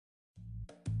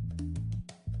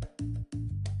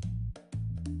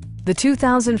The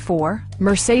 2004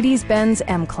 Mercedes-Benz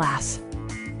M-Class.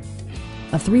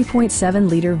 A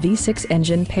 3.7-liter V6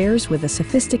 engine pairs with a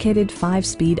sophisticated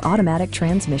 5-speed automatic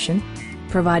transmission,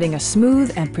 providing a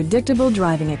smooth and predictable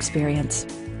driving experience.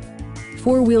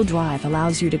 4-wheel drive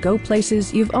allows you to go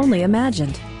places you've only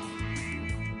imagined.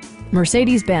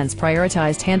 Mercedes-Benz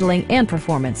prioritized handling and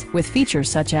performance with features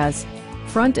such as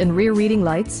front and rear reading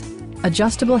lights,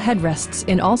 adjustable headrests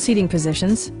in all seating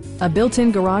positions, a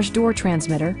built-in garage door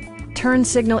transmitter, turn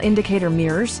signal indicator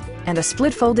mirrors, and a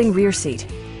split folding rear seat.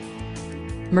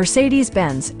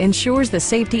 Mercedes-Benz ensures the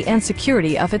safety and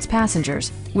security of its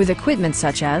passengers with equipment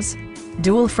such as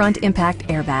dual front impact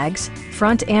airbags,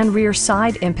 front and rear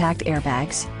side impact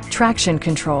airbags, traction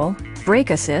control, brake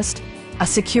assist, a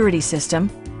security system,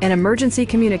 an emergency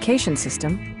communication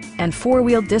system, and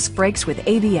 4-wheel disc brakes with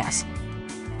ABS.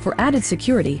 For added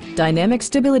security, dynamic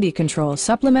stability control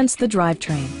supplements the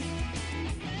drivetrain.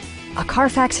 A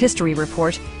Carfax history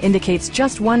report indicates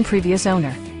just one previous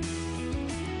owner.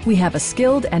 We have a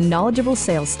skilled and knowledgeable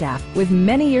sales staff with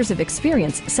many years of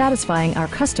experience satisfying our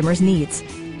customers' needs.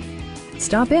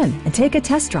 Stop in and take a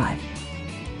test drive.